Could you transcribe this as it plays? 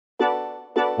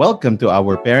Welcome to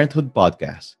our Parenthood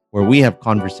Podcast, where we have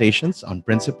conversations on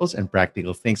principles and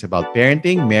practical things about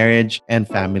parenting, marriage, and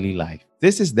family life.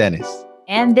 This is Dennis.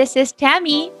 And this is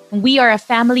Thammie. We are a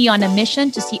family on a mission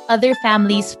to see other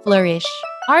families flourish.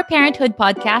 Our Parenthood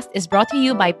Podcast is brought to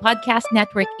you by Podcast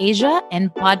Network Asia and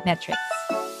Podmetrics.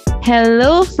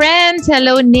 Hello, friends.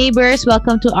 Hello, neighbors.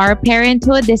 Welcome to our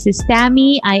Parenthood. This is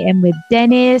Thammie. I am with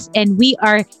Dennis, and we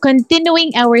are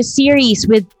continuing our series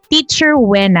with Teacher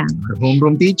Weena. Our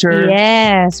homeroom teacher.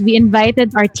 Yes, we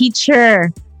invited our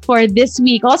teacher for this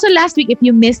week. Also, last week, if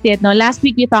you missed it, last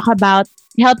week we talked about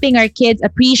helping our kids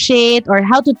appreciate or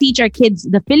how to teach our kids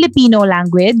the Filipino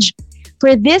language.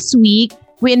 For this week,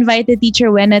 we invited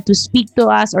Teacher Weena to speak to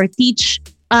us or teach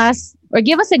us or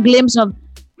give us a glimpse of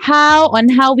how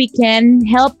we can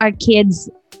help our kids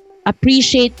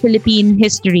appreciate Philippine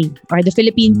history or the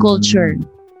Philippine culture.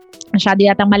 Masyado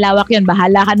yatang malawak yun.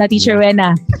 Bahala ka na, Teacher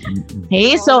Weena.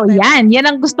 Okay, so yan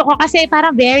ang gusto ko kasi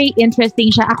parang very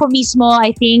interesting siya. Ako mismo,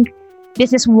 I think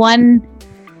this is one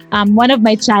of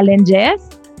my challenges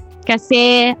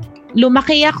kasi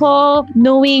lumaki ako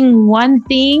knowing one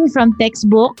thing from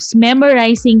textbooks,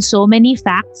 memorizing so many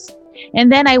facts. And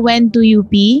then I went to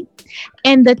UP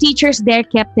and the teachers there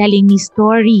kept telling me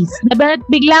stories. But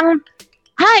biglang,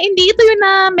 hindi ito yung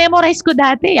na-memorize ko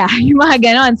dati. Yung mga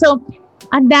ganon. So,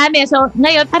 ang dami. So,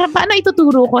 ngayon, parang paano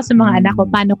ituturo ko sa mga anak ko?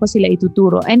 Paano ko sila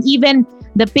ituturo? And even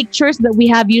the pictures that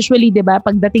we have usually, di ba,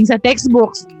 pagdating sa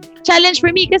textbooks, challenge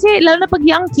for me kasi lalo na pag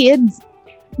young kids,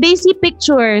 they see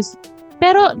pictures.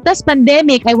 Pero das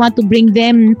pandemic, I want to bring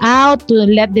them out to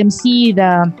let them see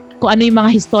kung ano yung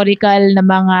mga historical na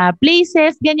mga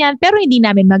places, ganyan. Pero hindi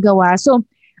namin magawa. So,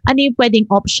 ano yung pwedeng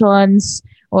options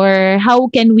or how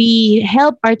can we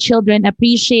help our children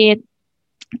appreciate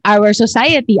our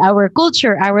society, our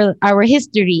culture, our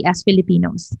history as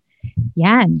Filipinos.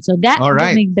 Yan. So that,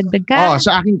 alright. Nagdagdag ka.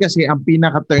 Sa akin kasi, ang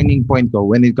pinaka-turning point ko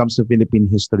when it comes to Philippine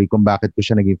history, kung bakit ko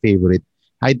siya naging favorite,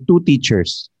 I had two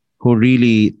teachers who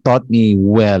really taught me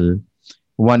well.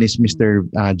 One is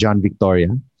Mr. John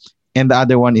Victoria and the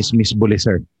other one is Miss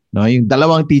Buliser. No, yung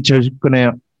dalawang teachers ko na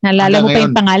yun. Naalala mo pa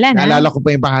yung pangalan, Naalala ko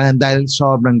pa yung pangalan dahil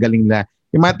sobrang galing nila.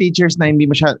 Yung mga teachers na hindi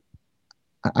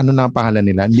ano na ang pangalan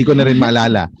nila? Hindi ko na rin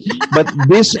maalala. But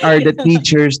these are the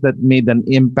teachers that made an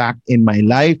impact in my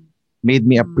life, made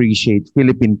me appreciate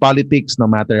Philippine politics no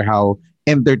matter how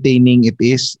entertaining it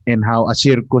is and how a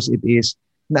circus it is.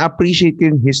 Na-appreciate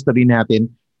ko yung history natin.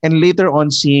 And later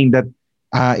on, seeing that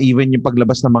even yung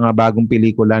paglabas ng mga bagong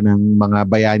pelikula ng mga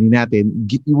bayani natin,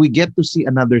 we get to see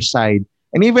another side.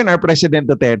 And even our President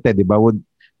Duterte, di ba, would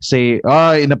say,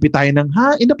 inapi tayo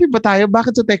inapi ba tayo?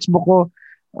 Bakit sa textbook ko?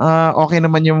 Okay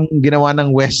naman yung ginawa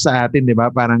ng West sa atin, di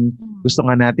ba? Parang gusto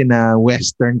nga natin na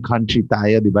Western country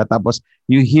tayo, di ba? Tapos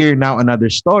you hear now another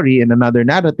story and another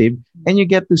narrative and you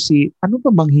get to see, ano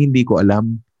pa bang hindi ko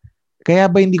alam?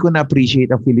 Kaya ba hindi ko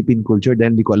na-appreciate ang Philippine culture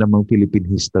dahil hindi ko alam ang Philippine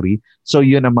history? So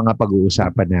yun ang mga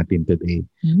pag-uusapan natin today.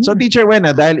 So Teacher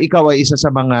Weena, dahil ikaw ay isa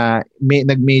sa mga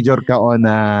nag-major ka on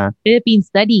Philippine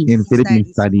Studies. In Philippine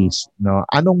Studies. No?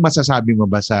 Anong masasabi mo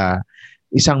ba sa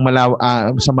isang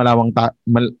malawak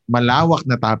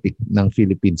na topic ng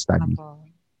Philippine Studies?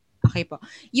 Okay po.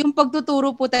 Yung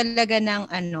pagtuturo po talaga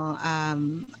ng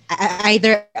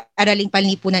either araling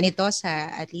panlipunan ito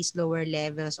sa at least lower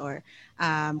levels or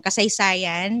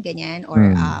kasaysayan, ganyan,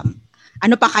 or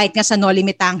ano pa kahit nga sa Noli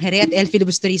Me Tangere at El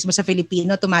Filibusterismo sa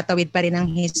Filipino, tumatawid pa rin ang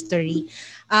history.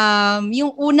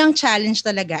 Yung unang challenge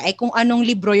talaga ay kung anong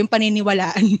libro yung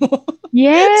paniniwalaan mo.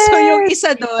 Yes! So yung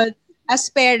isa doon, as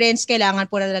parents, kailangan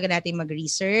po talaga natin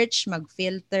mag-research,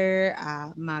 mag-filter,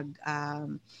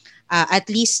 at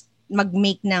least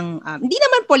mag-make ng, hindi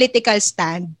naman political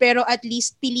stand, pero at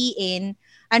least piliin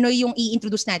ano yung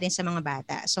i-introduce natin sa mga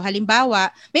bata. So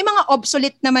halimbawa, may mga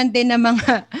obsolete naman din na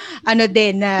mga,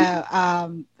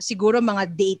 siguro mga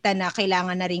data na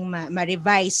kailangan na ring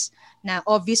ma-revise na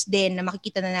obvious din na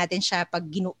makikita na natin siya pag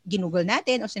ginugol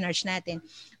natin o sinearch natin.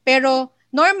 Pero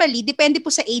normally, depende po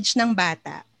sa age ng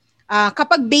bata.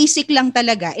 Kapag basic lang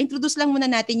talaga, introduce lang muna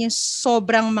natin yung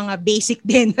sobrang mga basic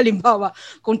din. Halimbawa,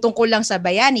 kung tungkol lang sa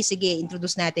bayani, sige,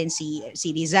 introduce natin si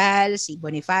Rizal, si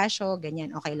Bonifacio,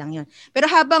 ganyan, okay lang yun. Pero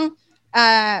habang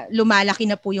lumalaki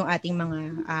na po yung ating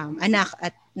mga anak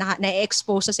at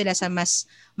na-expose na sila sa mas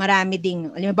marami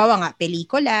ding, halimbawa nga,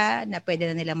 pelikula na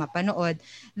pwede na nila mapanood,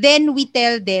 then we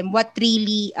tell them what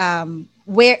really,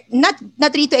 where, not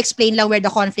really to explain lang where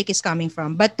the conflict is coming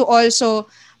from, but to also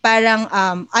parang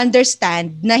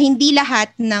understand na hindi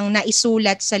lahat ng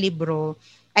naisulat sa libro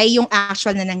ay yung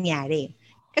actual na nangyari.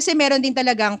 Kasi meron din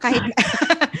talagang kahit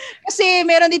Kasi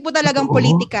meron din po talagang Oo.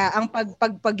 politika ang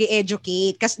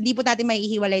pag-educate kasi hindi po natin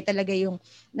maihiwalay talaga yung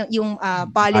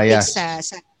politics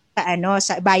Bias.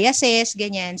 sa biases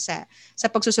ganyan sa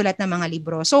pagsusulat ng mga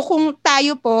libro. So kung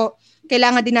tayo po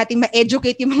kailangan din natin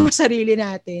ma-educate yung mga sarili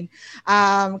natin.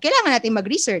 Kailangan natin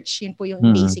mag-research. Yun po yung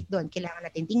basic doon. Kailangan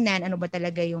natin tingnan ano ba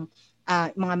talaga yung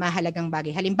mga mahalagang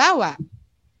bagay. Halimbawa,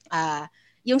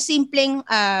 yung simpleng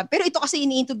pero ito kasi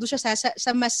ini-introduce siya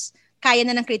sa mas kaya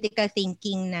na ng critical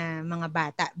thinking na mga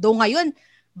bata. Though ngayon,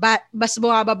 mas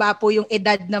bumababa po yung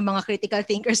edad ng mga critical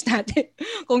thinkers natin.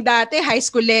 Kung dati, high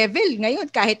school level, ngayon,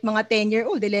 kahit mga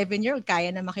 10-year-old, 11-year-old,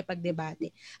 kaya na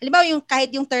makipagdebate. Halimbawa, kahit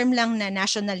yung term lang na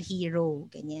national hero,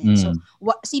 ganyan. So,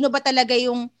 sino ba talaga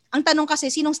ang tanong kasi,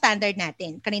 sinong standard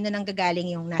natin? Kanino nang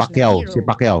gagaling yung national hero? Si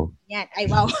Pacquiao. Yan. Ay,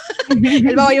 wow.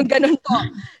 Halimbawa yung ganun po.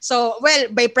 So,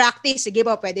 well, by practice, sige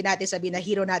po, pwede natin sabihin na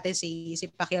hero natin si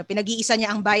Pacquiao. Pinag-iisa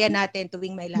niya ang bayan natin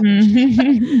tuwing may laban.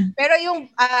 Pero yung,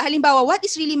 halimbawa, what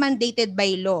is really mandated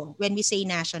by law when we say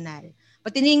national?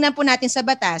 Pag tinignan po natin sa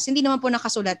batas, hindi naman po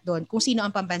nakasulat doon kung sino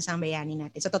ang pambansang bayani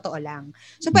natin. Sa totoo lang.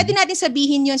 So, pwede natin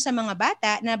sabihin yun sa mga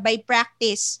bata na by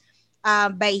practice,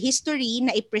 by history, na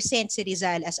i-present si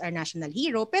Rizal as our national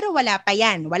hero, pero wala pa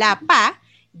yan. Wala pa.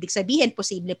 Ibig sabihin,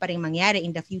 posible pa rin mangyari in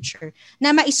the future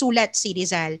na maisulat si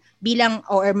Rizal bilang,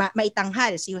 or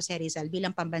maitanghal si Jose Rizal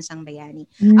bilang pambansang bayani.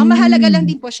 Ang mahalaga lang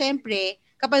din po, syempre,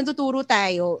 kapag tuturo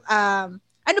tayo,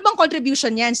 ano bang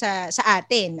contribution yan sa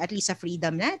atin, at least sa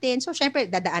freedom natin? So, syempre,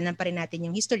 dadaanan pa rin natin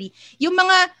yung history. Yung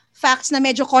mga facts na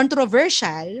medyo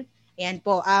controversial, ayan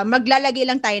po, maglalagay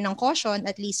lang tayo ng caution,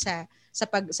 at least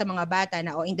sa mga bata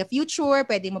na in the future,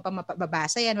 pwede mo pa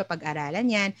mapabasa yan, mapag-aralan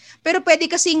yan. Pero pwede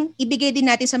kasing ibigay din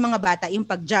natin sa mga bata yung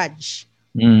pag-judge.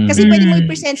 Kasi pwede mo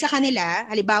i-present sa kanila,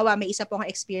 halimbawa may isa pong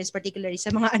experience particularly sa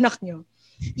mga anak nyo,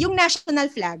 yung national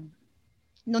flag,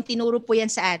 nung tinuro po yan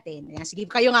sa atin. Ayan, sige,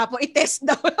 kayo nga po, i-test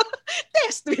daw.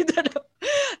 Test with ano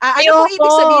po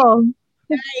ibig sabihin?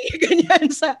 Ganyan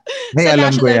sa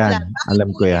alam ko national yan. flag. Alam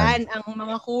ko yan. Ang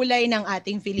mga kulay ng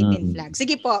ating Philippine flag.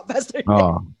 Sige po, Pastor.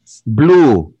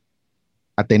 Blue.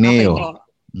 Ateneo. Okay po.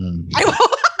 Ay, wow.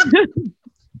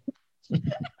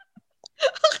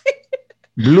 Okay.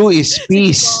 Blue is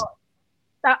peace.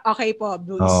 Okay po,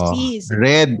 blue is peace.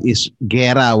 Red is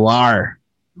Guerra, war.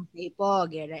 Okay po,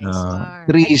 Guerra is war.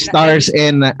 Three stars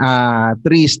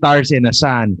and a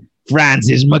sun.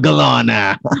 Francis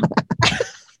Magalona.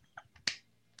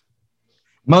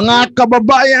 Mga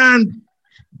kababayan!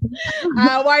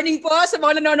 Warning po sa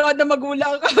mga nanonood na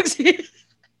magulang kapag si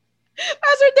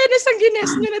Pastor Dennis ang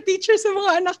gines nyo na teacher sa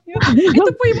mga anak nyo.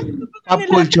 Ito po yung pop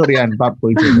culture yan. Pop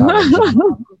culture.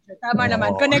 Tama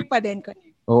naman. Connect pa din.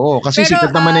 Connect. Oo, kasi Pero,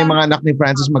 sikat naman na yung mga anak ni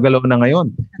Francis Magalona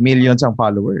ngayon. Millions ang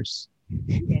followers.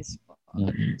 Yes po.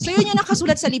 So yun yung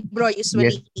nakasulat sa libro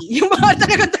usually. Yes. Yung mga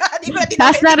talagang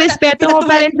taas na respeto mo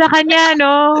pa rin sa kanya,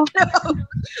 no?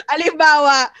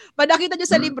 Halimbawa, pag nakita nyo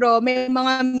sa libro, may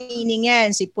mga meaning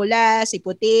yan. Si pula, si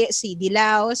puti, si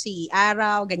dilaw, si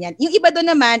araw, ganyan. Yung iba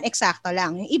doon naman, eksakto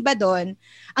lang. Yung iba doon,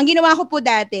 ang ginawa ko po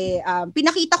dati,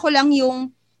 pinakita ko lang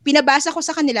pinabasa ko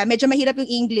sa kanila, medyo mahirap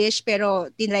yung English,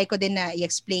 pero tinry ko din na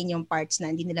i-explain yung parts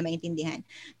na hindi nila maintindihan.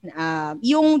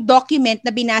 Yung document na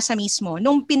binasa mismo,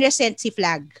 nung pinresent si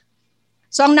flag.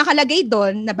 So, ang nakalagay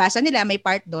doon, nabasa nila, may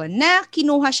part doon, na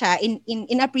kinuha siya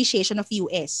in appreciation of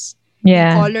US.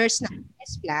 Yeah. Yung colors ng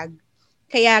US flag.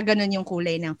 Kaya ganun yung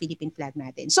kulay ng Philippine flag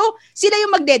natin. So, sila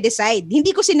yung magde-decide.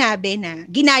 Hindi ko sinabi na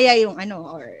ginaya yung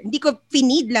or hindi ko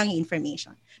finid lang yung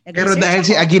information. Pero dahil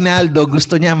si Aguinaldo,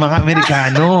 gusto niya mga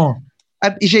Amerikano.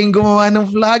 At siya yung gumawa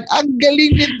ng flag. Ang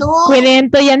galing nito!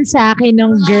 Kwento yan sa akin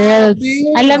ng girls.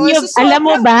 Alam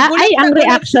mo ba? Ay, ang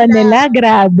reaction nila,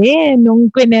 grabe.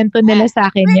 Nung kwento nila sa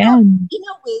akin yan. In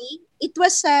a way, it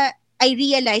was, I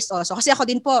realized also, kasi ako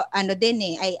din po, I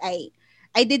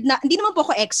did not, hindi naman po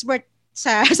ako expert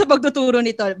sa pagtuturo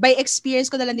nito. By experience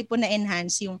ko na lang din po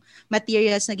na-enhance yung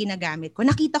materials na ginagamit ko.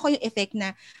 Nakita ko yung effect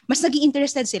na mas naging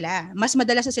interested sila. Mas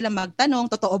madalas na sila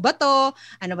magtanong, totoo ba to?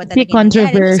 Ano ba talaga?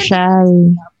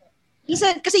 Controversial.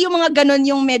 Kasi yung mga ganon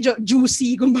yung medyo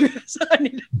juicy kumbaga sa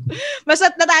kanila. Mas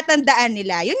natatandaan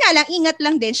nila. Yun nga lang, ingat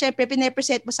lang din. Syempre,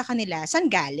 pinapresent mo sa kanila,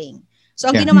 saan galing? So,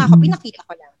 ang ginawa ko, pinakita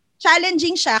ko lang.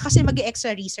 Challenging siya kasi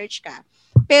mag-extra research ka.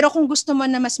 Pero kung gusto mo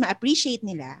na mas ma-appreciate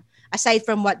nila, aside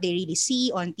from what they really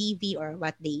see on TV or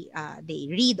what they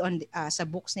read on sa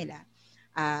books nila,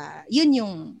 yun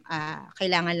yung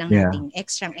kailangan lang nating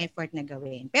extra effort na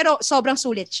gawin. Pero sobrang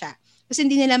sulit siya. Kasi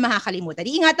hindi nila makakalimutan.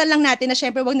 Iingatan lang natin na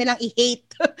syempre wag nilang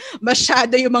i-hate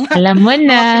masyado yung mga Alam mo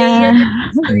na. player ng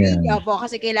history. Yeah. Opo,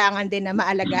 kasi kailangan din na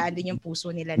maalagaan din yung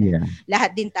puso nila na Yeah.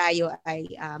 lahat din tayo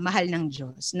ay mahal ng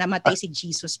Diyos. Namatay si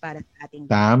Jesus para sa ating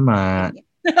Tama.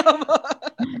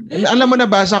 Alam mo,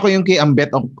 nabasa ko yung kay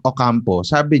Ambet Ocampo.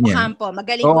 Sabi niya, Ocampo,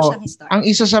 magaling po siyang historian. ang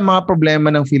isa sa mga problema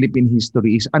ng Philippine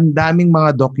history is ang daming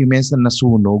mga documents na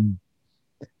nasunog.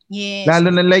 Yes.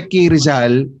 Lalo na like kay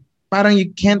Rizal, parang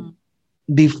you can't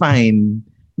define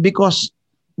because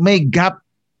may gap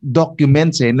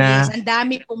documents na. Yes, ang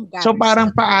dami pong gaps. So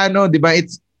parang paano, 'di ba?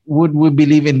 It's would we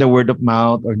believe in the word of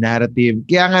mouth or narrative?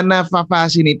 Kaya nga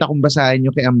na-fascinate akong basahin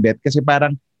nyo kay Ambet kasi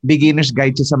parang beginner's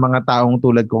guide siya sa mga taong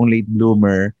tulad kong late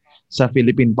bloomer sa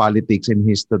Philippine politics and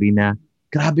history na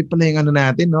grabe pala yung ano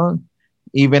natin, no?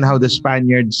 Even how the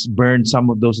Spaniards burned some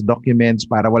of those documents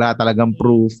para wala talagang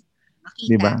proof.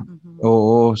 Di ba?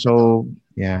 Oo. So,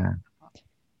 yeah.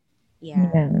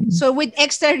 Yeah. So with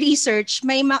extra research,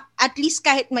 may at least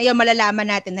kahit may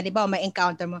malalaman natin, halimbawa may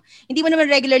encounter mo. Hindi mo naman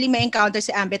regularly may encounter si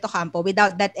Ambet Ocampo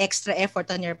without that extra effort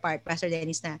on your part, Pastor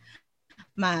Dennis, na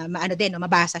ano din,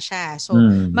 mabasa siya. So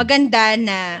maganda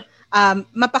na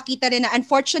mapakita rin na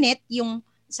unfortunate yung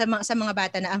sa mga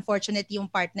bata na unfortunate yung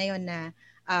part na yon na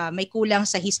may kulang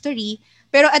sa history.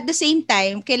 Pero at the same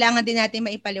time, kailangan din natin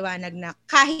maipaliwanag na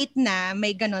kahit na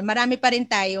may ganon, marami pa rin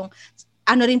tayong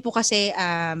ano rin po kasi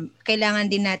kailangan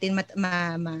din natin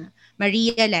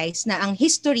ma-realize na ang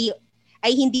history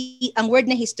ay hindi, ang word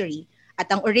na history at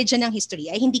ang origin ng history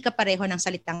ay hindi kapareho ng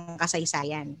salitang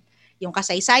kasaysayan. Yung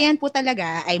kasaysayan po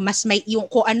talaga ay mas may yung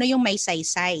kung ano yung may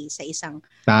saysay sa isang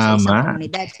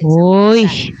komunidad. Uy,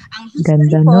 ang history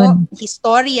ganda po, nun.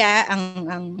 Historia,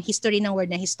 ang history ng word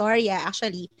na historia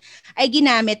actually ay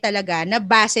ginamit talaga na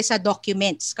base sa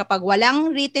documents. Kapag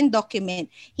walang written document,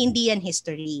 hindi yan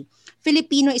history.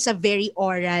 Filipino is a very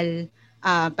oral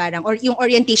parang or yung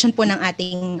orientation po ng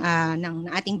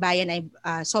ating bayan ay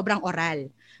sobrang oral.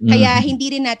 Kaya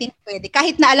hindi rin natin pwede,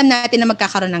 kahit na alam natin na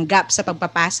magkakaroon ng gap sa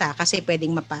pagpapasa kasi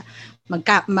pwedeng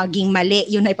maging mali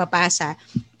yun na ipapasa,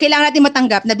 kailangan natin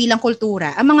matanggap na bilang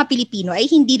kultura, ang mga Pilipino ay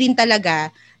hindi rin talaga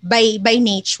by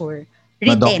nature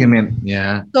written. Ma-document,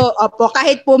 yeah. So,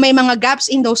 kahit po may mga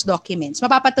gaps in those documents,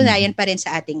 mapapatunayan pa rin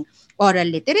sa ating oral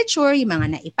literature, yung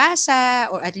mga naipasa,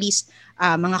 or at least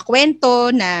mga kwento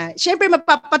na, syempre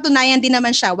mapapatunayan din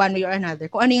naman siya one way or another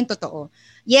kung ano yung totoo.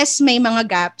 Yes, may mga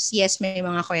gaps. Yes, may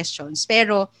mga questions.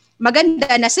 Pero maganda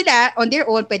na sila on their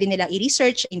own, pwede nilang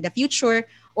i-research in the future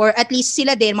or at least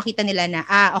sila din makita nila na,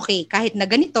 okay, kahit na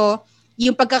ganito,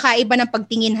 yung pagkakaiba ng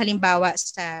pagtingin halimbawa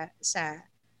sa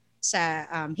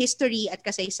history at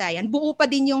kasaysayan, buo pa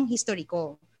din yung history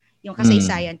ko. Yung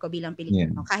kasaysayan ko bilang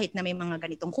Pilipino, kahit na may mga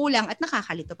ganitong kulang at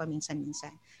nakakalito pa minsan-minsan.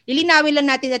 Lilinawin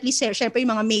lang natin at least, syempre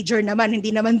yung mga major naman,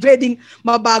 hindi naman pwedeng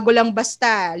mabago lang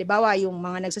basta. Halimbawa, yung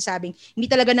mga nagsasabing, hindi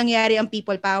talaga nangyari ang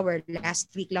people power.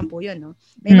 Last week lang po yun, no?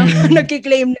 May mga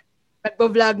nagkiklaim na,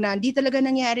 nagbo-vlog na, hindi talaga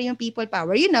nangyari yung people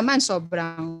power. Yun naman,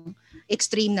 sobrang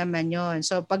extreme naman yon.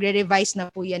 So, pagre-revise na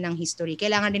po yan ng history,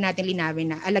 kailangan din natin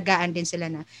linawin na, alagaan din sila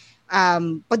na,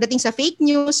 pagdating sa fake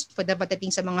news,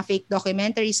 pagdating sa mga fake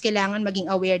documentaries, kailangan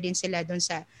maging aware din sila doon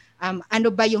sa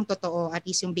ano ba yung totoo, at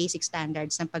least yung basic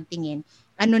standards ng pagtingin.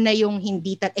 Ano na yung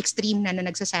hindi extreme na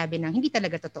nagsasabi ng hindi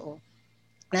talaga totoo.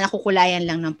 Na nakukulayan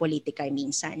lang ng politika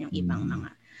minsan yung ibang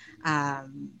mga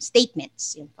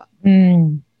statements. Yun po.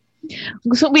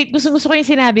 Gusto ko yung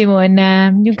sinabi mo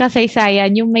na yung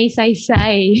kasaysayan, yung may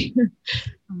saysay.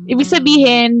 Ibig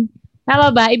sabihin,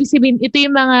 tama ba? Ibig sabihin, ito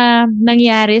yung mga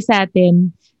nangyari sa atin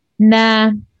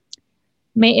na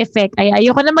may effect. Ay,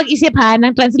 ayoko na mag-isip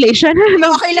ng translation.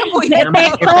 Okay lang po yun.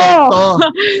 Epekto.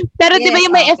 Pero di ba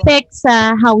yung may effect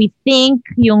sa how we think,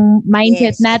 yung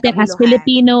mindset natin as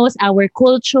Filipinos, our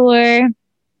culture,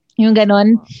 yung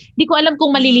ganon. Di ko alam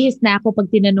kung malilihis na ako pag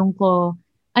tinanong ko,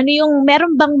 ano yung,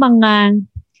 meron bang mga,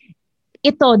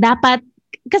 ito, dapat,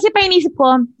 kasi pa inisip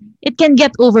ko, it can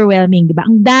get overwhelming, di ba?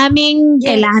 Ang daming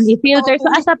kailangan i-filter.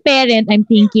 So as a parent, I'm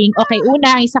thinking, okay,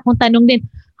 una, ang isa kong tanong din,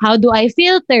 how do I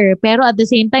filter? Pero at the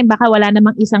same time, baka wala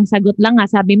namang isang sagot lang nga.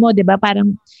 Sabi mo, di ba?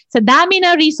 Parang sa dami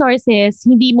ng resources,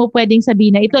 hindi mo pwedeng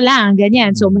sabihin na ito lang,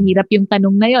 ganyan. So mahirap yung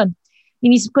tanong na yon.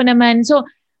 Inisip ko naman, so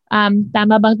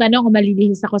tama bang tanong kung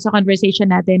malilihis ako sa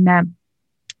conversation natin na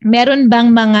meron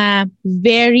bang mga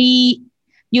very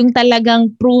yung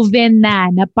talagang proven na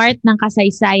part ng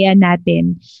kasaysayan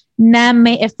natin na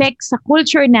may effect sa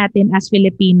culture natin as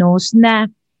Filipinos na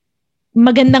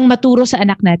magandang maturo sa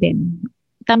anak natin.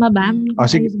 Tama ba?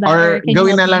 Or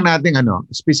gawin na lang natin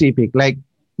specific. Like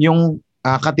yung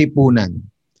katipunan.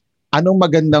 Anong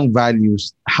magandang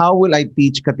values? How will I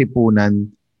teach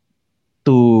katipunan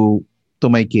to to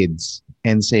my kids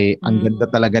and say, ang ganda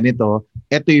talaga nito,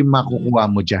 ito yung makukuha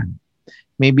mo dyan.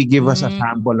 Maybe give us a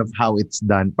sample of how it's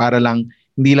done para lang,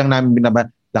 hindi lang namin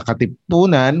the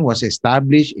Katipunan was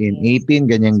established in 18,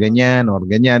 ganyan-ganyan, or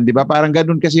ganyan. Di ba? Parang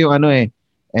ganun kasi yung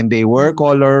and they wear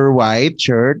color white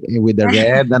shirt with the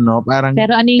red, parang...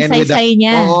 Pero ano yung saysay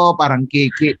niya? Oo, parang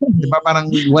kiki. Di ba?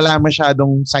 Parang wala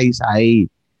masyadong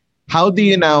saysay. How do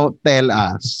you now tell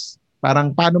us?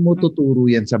 Parang paano mo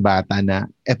tuturo yan sa bata na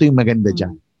ito yung maganda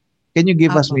dyan? Can you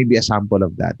give us maybe a sample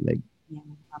of that? Like,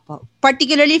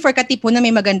 particularly for Katipunan,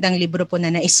 may magandang libro po na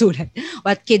naisulat.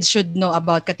 What kids should know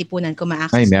about Katipunan kung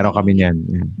ma-access. Ay, meron kami niyan.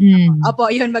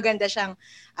 Opo, yun maganda siyang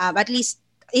at least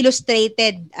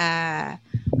illustrated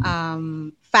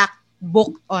fact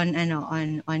book on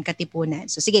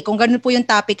Katipunan. So sige, kung ganun po yung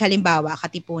topic halimbawa,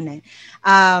 Katipunan.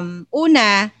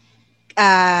 Una,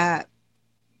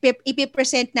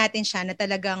 ipipresent natin siya na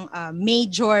talagang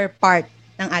major part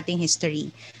ng ating history.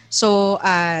 So,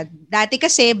 dati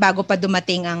kasi, bago pa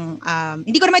dumating ang,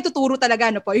 hindi ko naman ituturo talaga,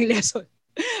 po yung lesson.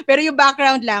 Pero yung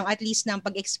background lang, at least ng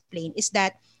pag-explain, is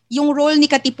that yung role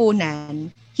ni Katipunan,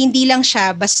 hindi lang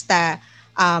siya basta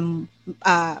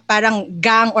parang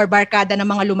gang or barkada ng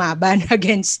mga lumaban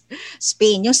against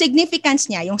Spain. Yung significance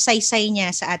niya, yung saysay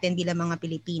niya sa atin bilang mga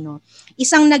Pilipino,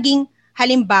 isang naging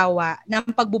halimbawa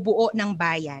ng pagbubuo ng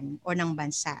bayan o ng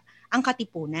bansa, ang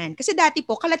Katipunan. Kasi dati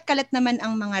po, kalat-kalat naman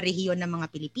ang mga rehiyon ng mga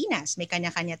Pilipinas. May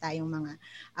kanya-kanya tayong mga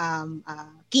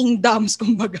kingdoms,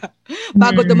 kumbaga,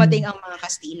 bago dumating ang mga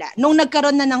Kastila. Nung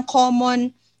nagkaroon na ng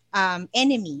common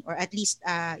enemy, or at least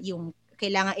yung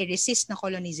kailangan i-resist na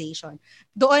colonization,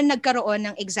 doon nagkaroon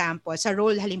ng example sa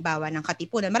role halimbawa ng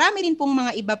Katipunan. Marami rin pong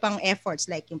mga iba pang efforts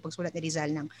like yung pagsulat ni Rizal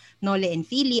ng Noli and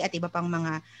Fili at iba pang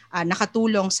mga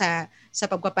nakatulong sa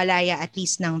pagpapalaya at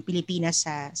least ng Pilipinas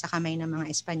sa kamay ng mga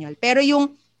Espanyol. Pero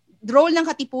yung role ng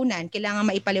Katipunan, kailangan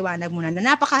maipaliwanag muna na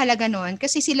napakahalaga noon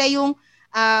kasi sila yung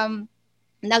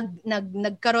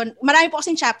nagkaroon, marami po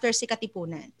kasing chapters si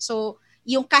Katipunan. So,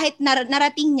 yung kahit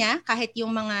narating niya, kahit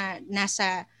yung mga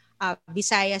nasa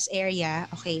Visayas area,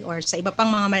 okay, or sa iba pang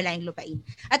mga malalayang lupain.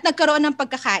 At nagkaroon ng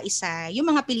pagkakaisa yung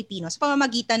mga Pilipino sa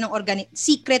pamamagitan ng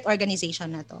secret organization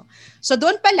na to. So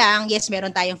doon pa lang, yes, meron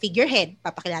tayong figurehead.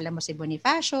 Papakilala mo si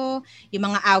Bonifacio,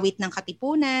 yung mga awit ng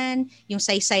Katipunan, yung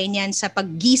saysay niyan sa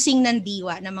paggising ng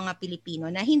diwa ng mga Pilipino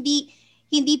na hindi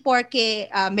porke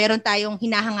meron tayong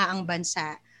hinahangaang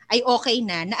bansa ay okay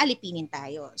na alipinin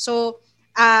tayo. So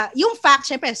yung fact,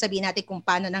 syempre sabihin natin kung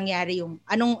paano nangyari yung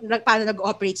paano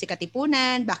nag-operate si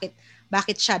Katipunan,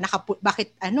 bakit siya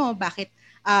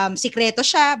sikreto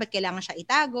siya, bakit kailangan siya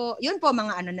itago. Yun po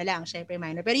mga na lang, syempre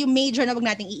minor. Pero yung major na wag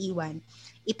nating iiwan,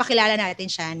 ipakilala natin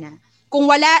siya na kung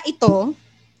wala ito,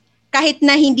 kahit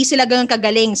na hindi sila ganoon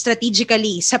kagaling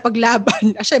strategically sa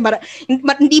paglaban,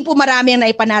 hindi po marami ang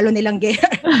naipanalo nilang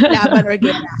laban or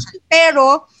gera actually.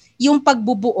 Pero yung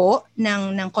pagbubuo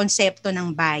ng konsepto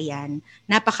ng bayan,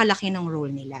 napakalaki ng role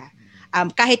nila.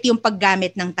 Kahit yung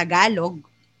paggamit ng Tagalog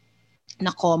na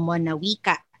common na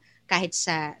wika, kahit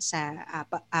sa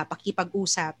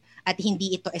pakipag-usap at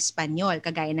hindi ito Espanyol,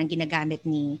 kagaya ng ginagamit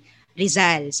ni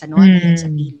Rizal sa Noli at sa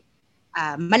Fili.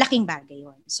 Malaking bagay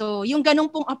yun. So yung ganong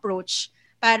pong approach,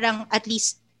 parang at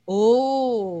least,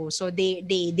 so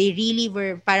they really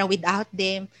were, parang without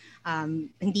them,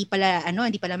 hindi pala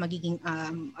magiging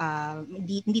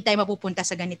hindi tayo mapupunta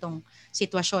sa ganitong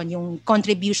sitwasyon, yung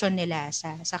contribution nila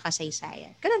sa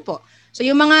kasaysayan. Ganun po. So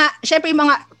yung syempre yung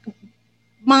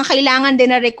mga kailangan din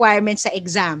na requirements sa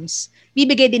exams,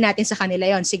 bibigay din natin sa kanila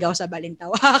yon, sigaw sa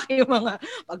balintawak, yung mga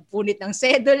pagpunit ng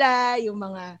sedula, yung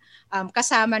mga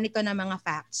kasama nito na mga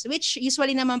facts, which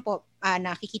usually naman po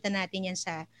nakikita natin yan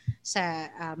sa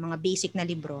mga basic na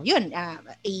libro. Yun,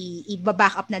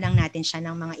 i-back up na lang natin siya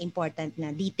ng mga important na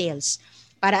details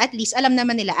para at least alam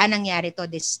naman nila nangyari to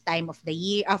this time of the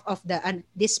year, of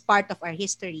this part of our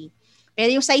history.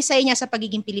 Pero yung saysay niya sa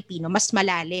pagiging Pilipino, mas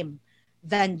malalim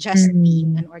than just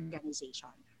being an organization,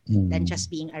 than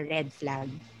just being a red flag.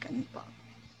 Ganun po.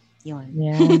 Yun.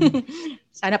 Yeah.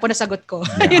 Sana po nasagot ko.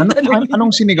 Yeah.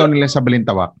 Anong sinigaw nila sa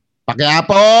balintawak?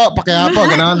 Pakiapo,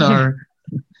 gano'n, or...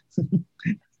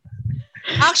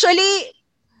 Actually,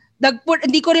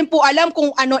 hindi ko rin po alam kung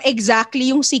ano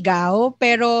exactly yung sigaw,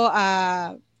 pero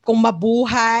kung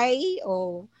mabuhay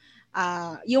o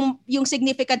yung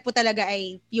significant po talaga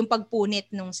ay yung pagpunit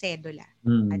ng sedula.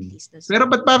 At least. Pero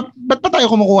ba't pa tayo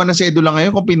kumukuha ng sedula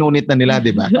ngayon kung pinunit na nila,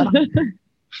 di ba?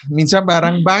 Minsan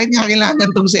parang, bakit nga kailangan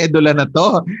tong sedula na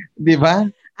to? Di ba?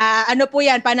 Ano po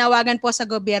yan, panawagan po sa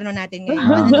gobyerno natin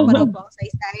ngayon. Ano pa po ang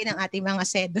saysay ng ating mga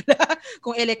sedula?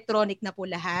 Kung electronic na po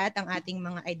lahat ang ating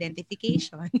mga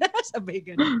identification. Sabay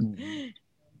ganun.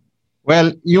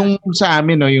 Well, yung sa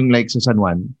amin, no, yung like sa San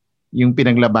Juan, yung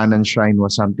pinaglabanan shrine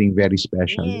was something very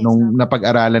special. Yes. Nung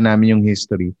napag-aralan namin yung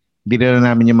history, dinala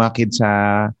namin yung mga kids sa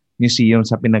museum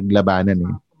sa pinaglabanan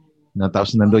eh.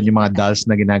 Tapos nandun yung mga dolls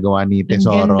na ginagawa ni Ang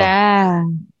Tesoro. ganda.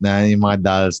 Na yung mga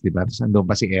dolls, di ba? Tapos nandun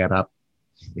pa si Erap.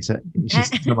 Isa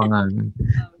sa mga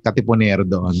katipunero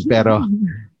doon. Pero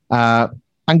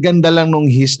ang ganda lang nung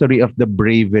history of the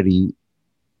bravery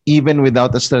even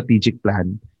without a strategic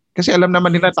plan. Kasi alam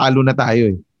naman nila talo na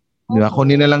tayo eh. Di ba?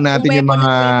 Kunin na lang natin yung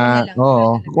mga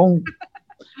kung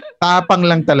tapang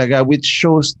lang talaga which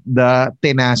shows the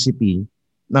tenacity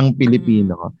ng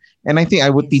Pilipino. And I think I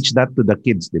would teach that to the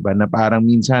kids, di ba? Na parang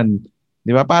minsan,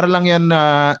 di ba? Para lang yan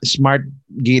smart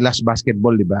gilas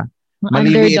basketball, di ba?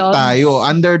 Maliliit tayo.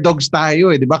 Underdogs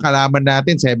tayo eh. Di ba? Kalaban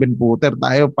natin, 7-footer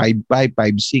tayo, 5'5",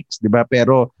 5'6", di ba?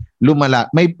 Pero lumala.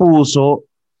 May puso.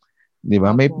 Di ba?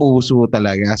 May puso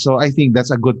talaga. So I think that's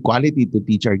a good quality to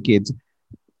teach our kids.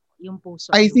 Yung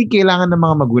puso. I think kailangan ng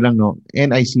mga magulang, no?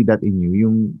 And I see that in you.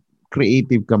 Yung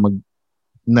creative ka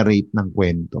mag-narrate ng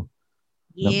kwento.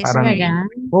 Yes, parang, talaga?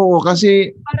 oo,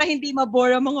 kasi para hindi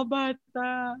mabore ang mga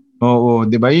bata. oo,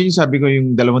 di ba? Yun yung sabi ko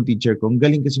yung dalawang teacher ko, ang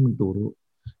galing kasi magturo.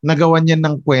 Nagawan niya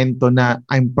ng kwento na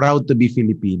I'm proud to be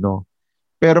Filipino.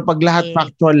 Pero pag lahat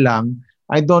factual lang,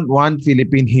 I don't want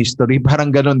Philippine history.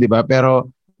 Parang ganun, di ba? Pero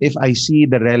if I see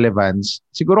the relevance,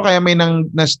 siguro kaya may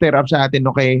na-stir up sa atin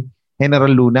no, kay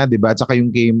General Luna, di ba? At saka yung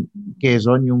kay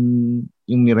Quezon, yung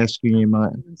ni-rescue niya yung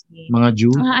mga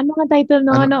Jew. Ano nga title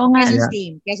no? Ano nga?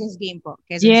 Quezon's Game po.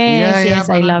 Yes, yes,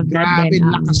 I love that. Grabe,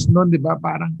 lakas nun, di ba?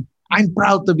 Parang, I'm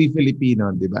proud to be Filipino,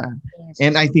 di ba? Yes,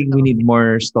 and I think we need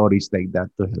more stories like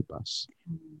that to help us.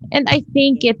 And I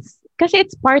think it's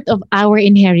part of our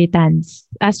inheritance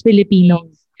as Filipinos.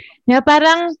 Yes.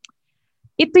 Parang,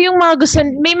 ito yung mga gusto,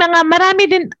 marami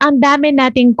din, ang dami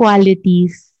nating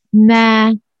qualities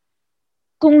na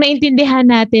kung naintindihan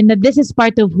natin na this is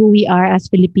part of who we are as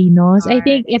Filipinos, I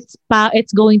think it's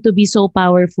going to be so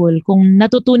powerful kung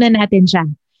natutunan natin siya.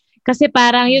 Kasi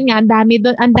parang yun nga, ang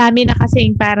dami na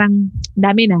kasing parang,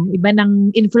 iba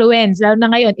ng influence. Lalo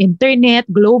na ngayon, internet,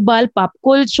 global, pop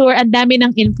culture, ang dami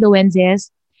ng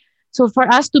influences. So for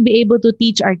us to be able to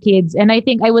teach our kids, and I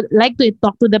think I would like to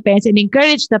talk to the parents and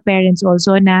encourage the parents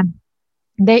also na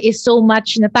there is so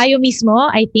much na tayo mismo,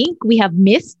 I think, we have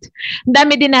missed. Ang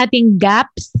dami din nating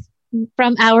gaps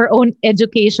from our own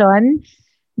education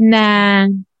na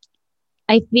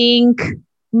I think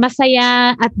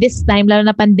masaya at this time, lalo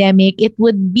na pandemic, it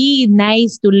would be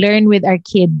nice to learn with our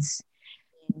kids.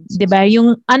 Diba?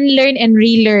 Yung unlearn and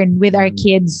relearn with our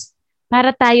kids.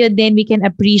 Para tayo din, we can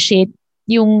appreciate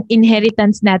yung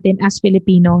inheritance natin as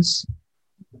Filipinos.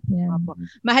 Yeah.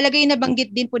 Mahalaga yung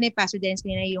nabanggit din po ni Pastor Dennis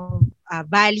na yung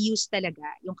values talaga,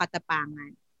 yung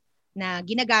katapangan na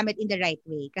ginagamit in the right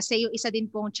way. Kasi yung isa din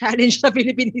pong challenge sa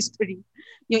Philippine history,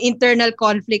 yung internal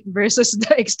conflict versus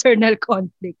the external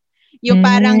conflict. Yung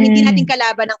parang hindi natin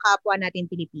kalaban ng kapwa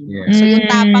natin Pilipino. Yeah. So yung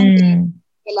tapang din,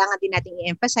 kailangan din natin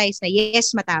i-emphasize na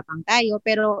yes, matapang tayo,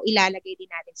 pero ilalagay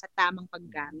din natin sa tamang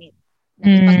paggamit. Na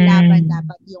ipaglaban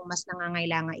dapat yung mas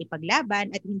nangangailangan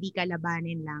ipaglaban at hindi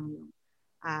kalabanin lang yung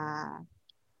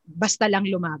basta lang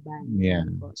lumaban. Yeah.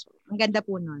 So, ang ganda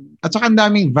po nun. At saka ang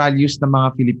daming values ng mga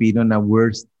Filipino na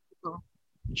worth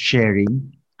sharing.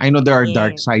 I know there are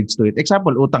dark sides to it.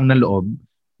 Example, utang na loob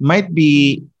might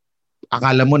be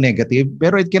akala mo negative,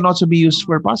 pero it can also be used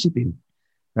for positive.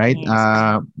 Right?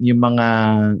 Yes. Yung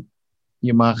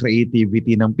mga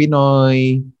creativity ng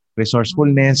Pinoy,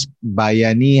 resourcefulness,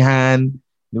 bayanihan,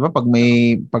 'di ba? Pag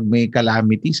may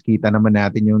calamities, kita naman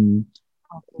natin yung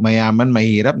mayaman,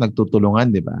 mahirap,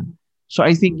 nagtutulungan, 'di ba? So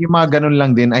I think yung mga ganun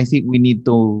lang din, I think we need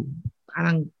to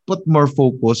parang put more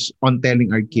focus on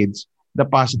telling our kids the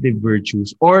positive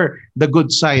virtues or the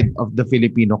good side of the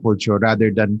Filipino culture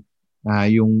rather than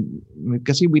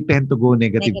kasi we tend to go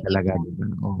negative talaga, diba?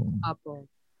 Oh. Opo.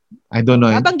 I don't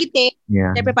know. Babanggitin,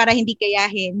 siyempre para hindi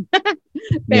kayahin.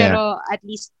 Pero at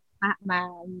least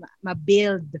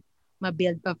ma-build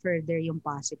pa further yung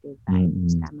positive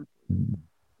values. Tama po.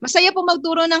 Masaya po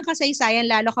magturo ng kasaysayan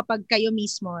lalo kapag kayo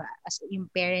mismo as yung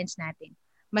parents natin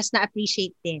mas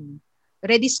na-appreciate din.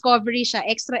 Rediscovery siya,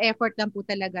 extra effort lang po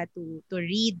talaga to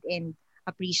read and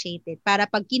appreciate it para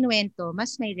pag kinuwento,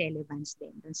 mas may relevance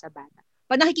din dun sa bata.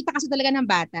 Pag nakikita kasi talaga ng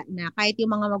bata na kahit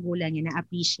yung mga magulang niya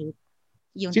na-appreciate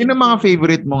yung... Sino mga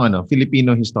favorite mong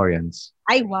Filipino historians?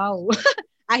 Ay, wow!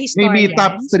 Historians? Maybe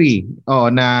top 3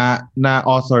 na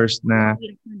authors na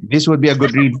this would be a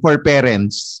good read for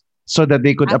parents so that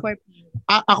they could...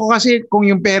 Ako kasi kung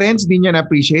yung parents di niya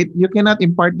na-appreciate, you cannot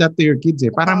impart that to your kids.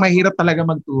 Parang mahirap talaga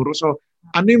magturo. So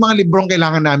Ano yung mga librong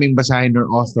kailangan naming basahin or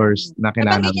authors na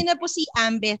kailangan Nabanggit niyo na po si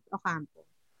Ambeth Ocampo.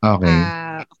 Okay.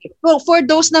 Okay. For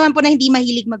those naman po na hindi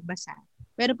mahilig magbasa,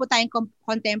 meron po tayong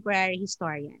contemporary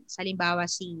historians. Halimbawa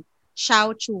si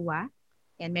Xiao Chua.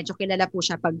 Yan, medyo kilala po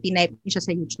siya. Pag tinype niyo siya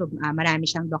sa YouTube, marami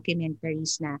siyang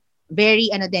documentaries na very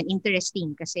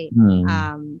interesting kasi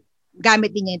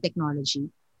gamit din niya yung technology.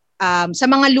 Sa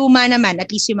mga luma naman, at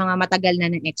least yung mga matagal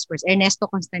na ng experts, Ernesto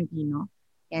Constantino,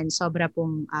 and sobra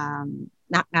pong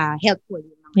helpful.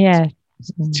 Yung mga Yes.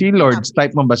 Si Lords,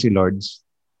 type mo ba si Lords?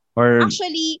 Or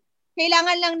actually,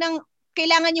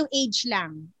 kailangan yung age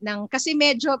lang. Kasi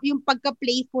medyo yung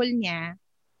pagka-playful niya,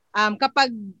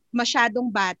 kapag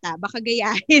masyadong bata, baka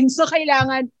gayahin. So,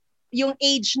 kailangan yung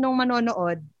age nung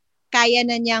manonood, kaya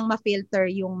na niyang ma-filter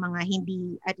yung mga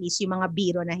hindi, at least yung mga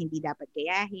biro na hindi dapat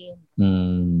gayahin.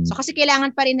 So, kasi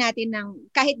kailangan pa rin natin ng,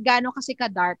 kahit gaano kasi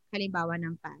ka-dark, halimbawa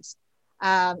ng past,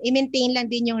 i-maintain lang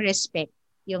din yung respect,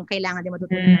 yung kailangan din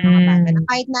matutunan ng mga bata. Na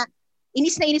kahit na,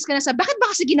 inis ka na sa, bakit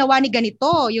ba kasi ginawa ni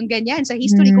ganito, yung ganyan, sa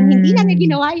history, kung hindi na niya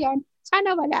ginawa yan,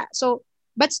 sana wala. So,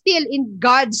 but still, in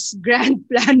God's grand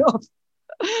plan of,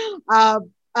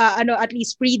 at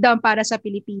least freedom para sa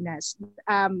Pilipinas,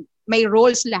 may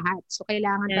roles lahat. So,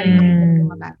 kailangan pa rin makita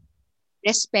yung mga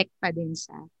respect pa din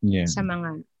sa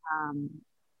mga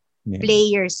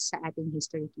players sa ating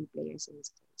history, key players sa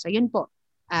history. So, yun po.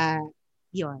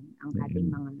 Yun ang ating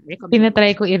mga recommendations.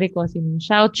 Tinatry ko i-recall si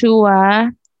Xiao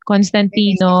Chua,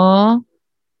 Constantino.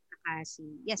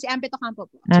 Si Ambeth Ocampo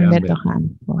po. Ambeth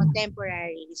Ocampo.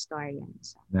 Contemporary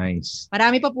historians. Nice.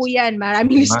 Marami pa po yan.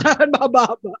 Maraming listahan,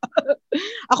 mababa.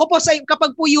 Ako po,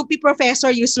 kapag po UP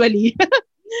professor usually,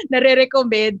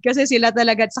 nare-recommend kasi sila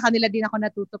talaga, sa kanila din ako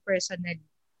natuto personally.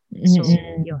 So,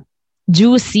 yun.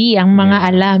 Juicy ang mga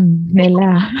alam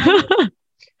nila.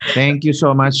 Thank you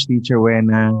so much, Teacher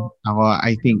Weena.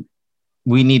 I think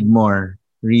we need more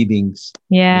readings.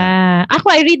 Yeah.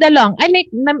 Ako, I read along. I like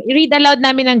read aloud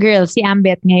namin ng girls, si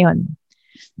Ambeth ngayon.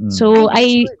 So,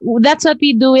 that's what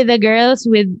we do with the girls.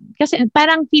 Kasi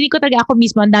parang feeling ko talaga ako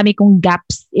mismo, ang dami kong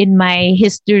gaps in my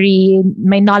history,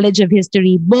 my knowledge of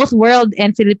history, both world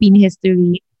and Philippine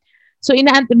history. So,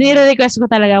 nire-request ko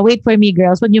talaga, wait for me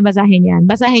girls, huwag niyo basahin yan.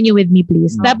 Basahin niyo with me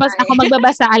please. Tapos ako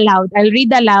magbabasa aloud. I'll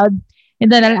read aloud and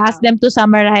then I'll ask them to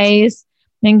summarize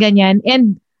ng ganyan.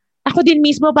 And ako din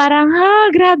mismo parang,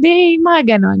 grabe,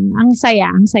 mga ganon. Ang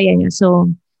saya niya. So,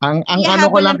 ang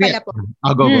ano ko lang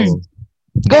go.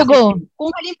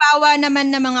 Kung halimbawa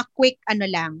naman na mga quick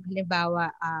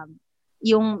halimbawa,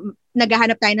 yung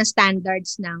naghahanap tayo ng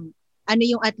standards ng ano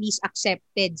yung at least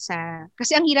accepted sa,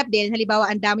 kasi ang hirap din, halimbawa,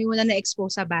 ang dami mo na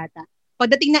na-expose sa bata.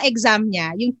 Pagdating na exam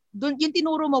niya, yung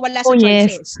tinuro mo wala sa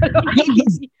choices.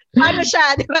 Paano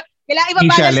siya, di ba? Kailangan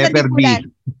ibabalance na din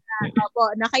po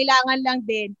na kailangan lang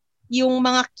din yung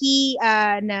mga key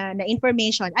na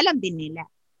information, alam din nila.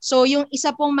 So, yung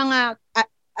isa pong mga,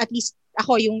 at least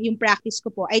ako, yung practice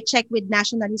ko po, I check with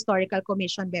National Historical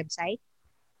Commission website.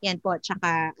 Yan po.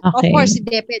 Tsaka, of course, si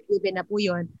DepEd, given na po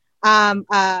yun.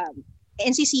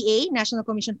 NCCA, National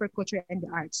Commission for Culture and the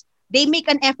Arts, they make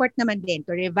an effort naman din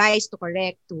to revise, to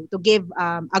correct, to give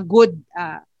a good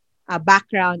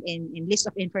background and list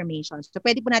of information. So,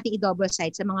 pwede po natin i-double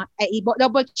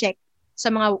check sa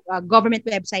mga government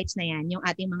websites na yan, yung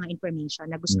ating mga information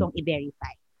na gustong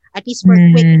i-verify. At least for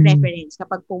quick reference,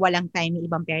 kapag po walang time yung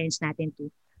ibang parents natin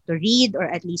to read or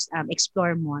at least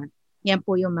explore more. Yan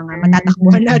po yung mga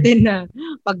matatakbuhan natin na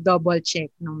pag-double check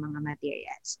ng mga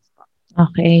materials.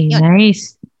 Okay, yun.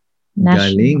 Nice.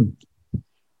 Galing.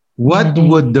 What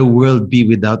would the world be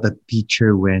without a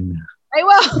Teacher Weena? Ay,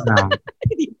 wow!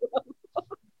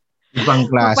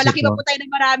 Ibang klase. Palaki pa po tayo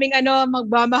ng maraming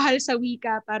magmamahal sa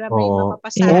wika para may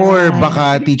mapapasa. Or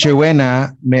baka Teacher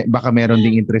Weena, baka meron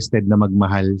ding interested na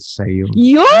magmahal sa iyo.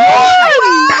 Yun!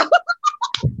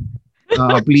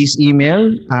 Please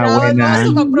email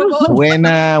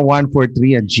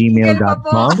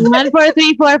Weena143@gmail.com.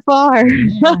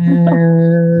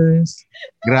 14344.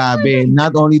 Grabe.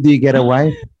 Not only do you get a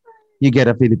wife, you get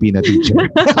a Filipino teacher.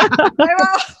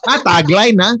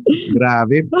 Tagline na.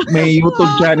 Grabe. May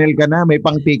YouTube channel ka na. May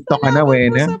pang TikTok ka na,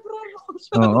 Weena.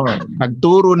 Oo.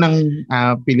 Pagturo ng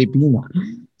Pilipino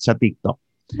sa TikTok.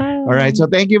 Alright. So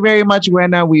thank you very much,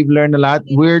 Weena. We've learned a lot.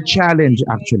 We're challenged,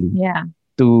 actually. Yeah.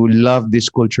 To love this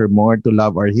culture more, to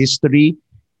love our history,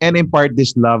 and impart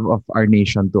this love of our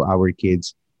nation to our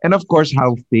kids. And of course,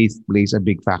 how faith plays a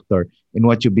big factor in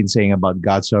what you've been saying about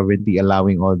God's sovereignty,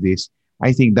 allowing all this.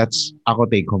 I think that's, ako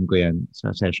take home ko yan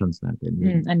sa sessions natin.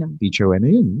 Teacher Weena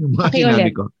yun. Yung mga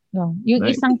sinabi ko. No, yung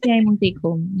isang kaya mong take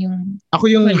home. Ako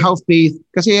yung how faith,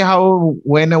 kasi how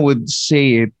Weena would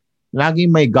say it,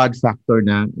 laging may God factor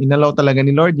na inalaw talaga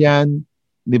ni Lord yan.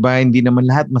 Di ba? Hindi naman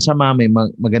lahat masama. May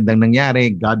magandang nangyari.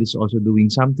 God is also doing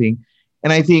something. And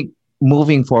I think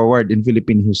moving forward in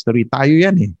Philippine history, tayo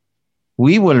yan eh.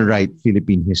 We will write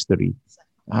Philippine history.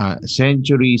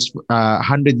 Centuries,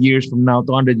 100 years from now,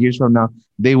 200 years from now,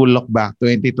 they will look back.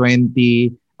 2020,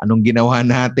 anong ginawa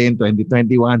natin?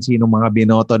 2021, sino mga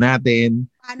binoto natin?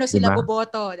 Paano sila diba?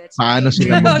 boboto? That's Paano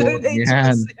sila boboto?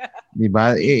 Yan.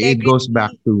 Diba? It goes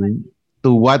back to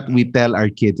what we tell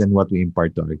our kids and what we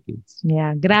impart to our kids.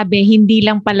 Yeah, grabe. Hindi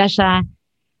lang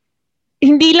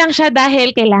siya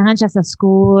dahil kailangan siya sa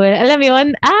school. Alam mo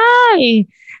yun?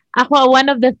 Ako,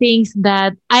 one of the things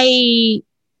that I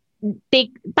take,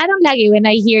 parang lagi when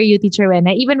I hear you, Teacher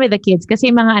Weena, even with the kids,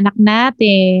 kasi mga anak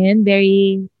natin,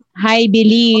 very high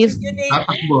belief.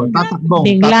 Tatakbo.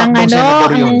 Biglang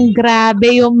ang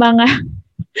grabe yung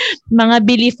mga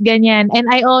belief ganyan. And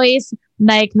I always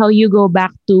like how you go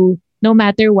back to no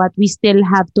matter what, we still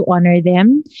have to honor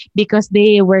them because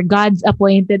they were God's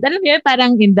appointed. Alam mo yun,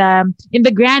 parang in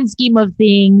the grand scheme of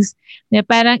things,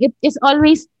 parang it is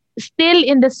always still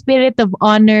in the spirit of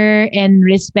honor and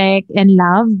respect and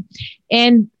love.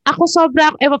 And ako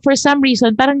for some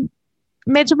reason, parang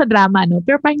medyo madrama, no?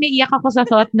 Pero parang naiiyak ako sa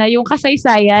thought na yung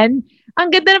kasaysayan, ang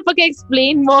ganda ng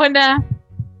pag-explain mo na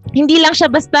hindi lang siya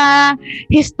basta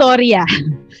historia.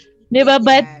 Diba?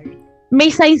 But may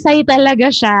saysay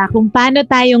talaga siya kung paano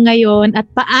tayo ngayon at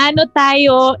paano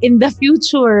tayo in the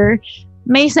future,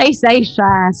 may saysay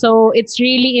siya. So it's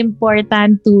really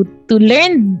important to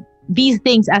learn these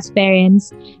things as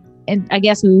parents and I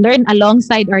guess learn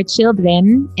alongside our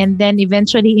children and then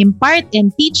eventually impart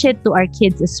and teach it to our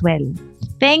kids as well.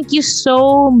 Thank you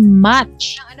so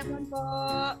much.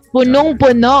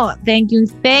 Punong-puno. Thank you.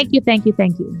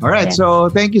 All right. Yes. So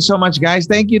thank you so much,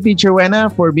 guys. Thank you, Teacher Weena,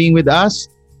 for being with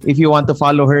us. If you want to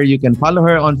follow her, you can follow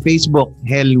her on Facebook,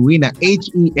 Helweena,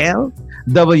 HELWEENA.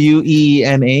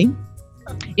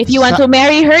 If you want to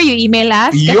marry her, you email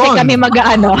us kasi kami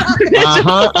mag-ano.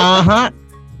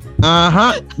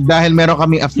 Dahil meron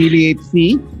kaming affiliate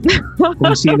fee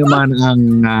kung sino man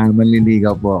ang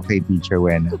manliligaw po kay Teacher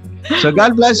Weena. So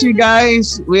God bless you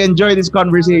guys. We enjoy this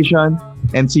conversation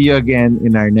and see you again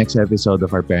in our next episode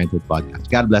of our Parenthood Podcast.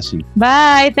 God bless you.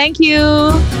 Bye. Thank you.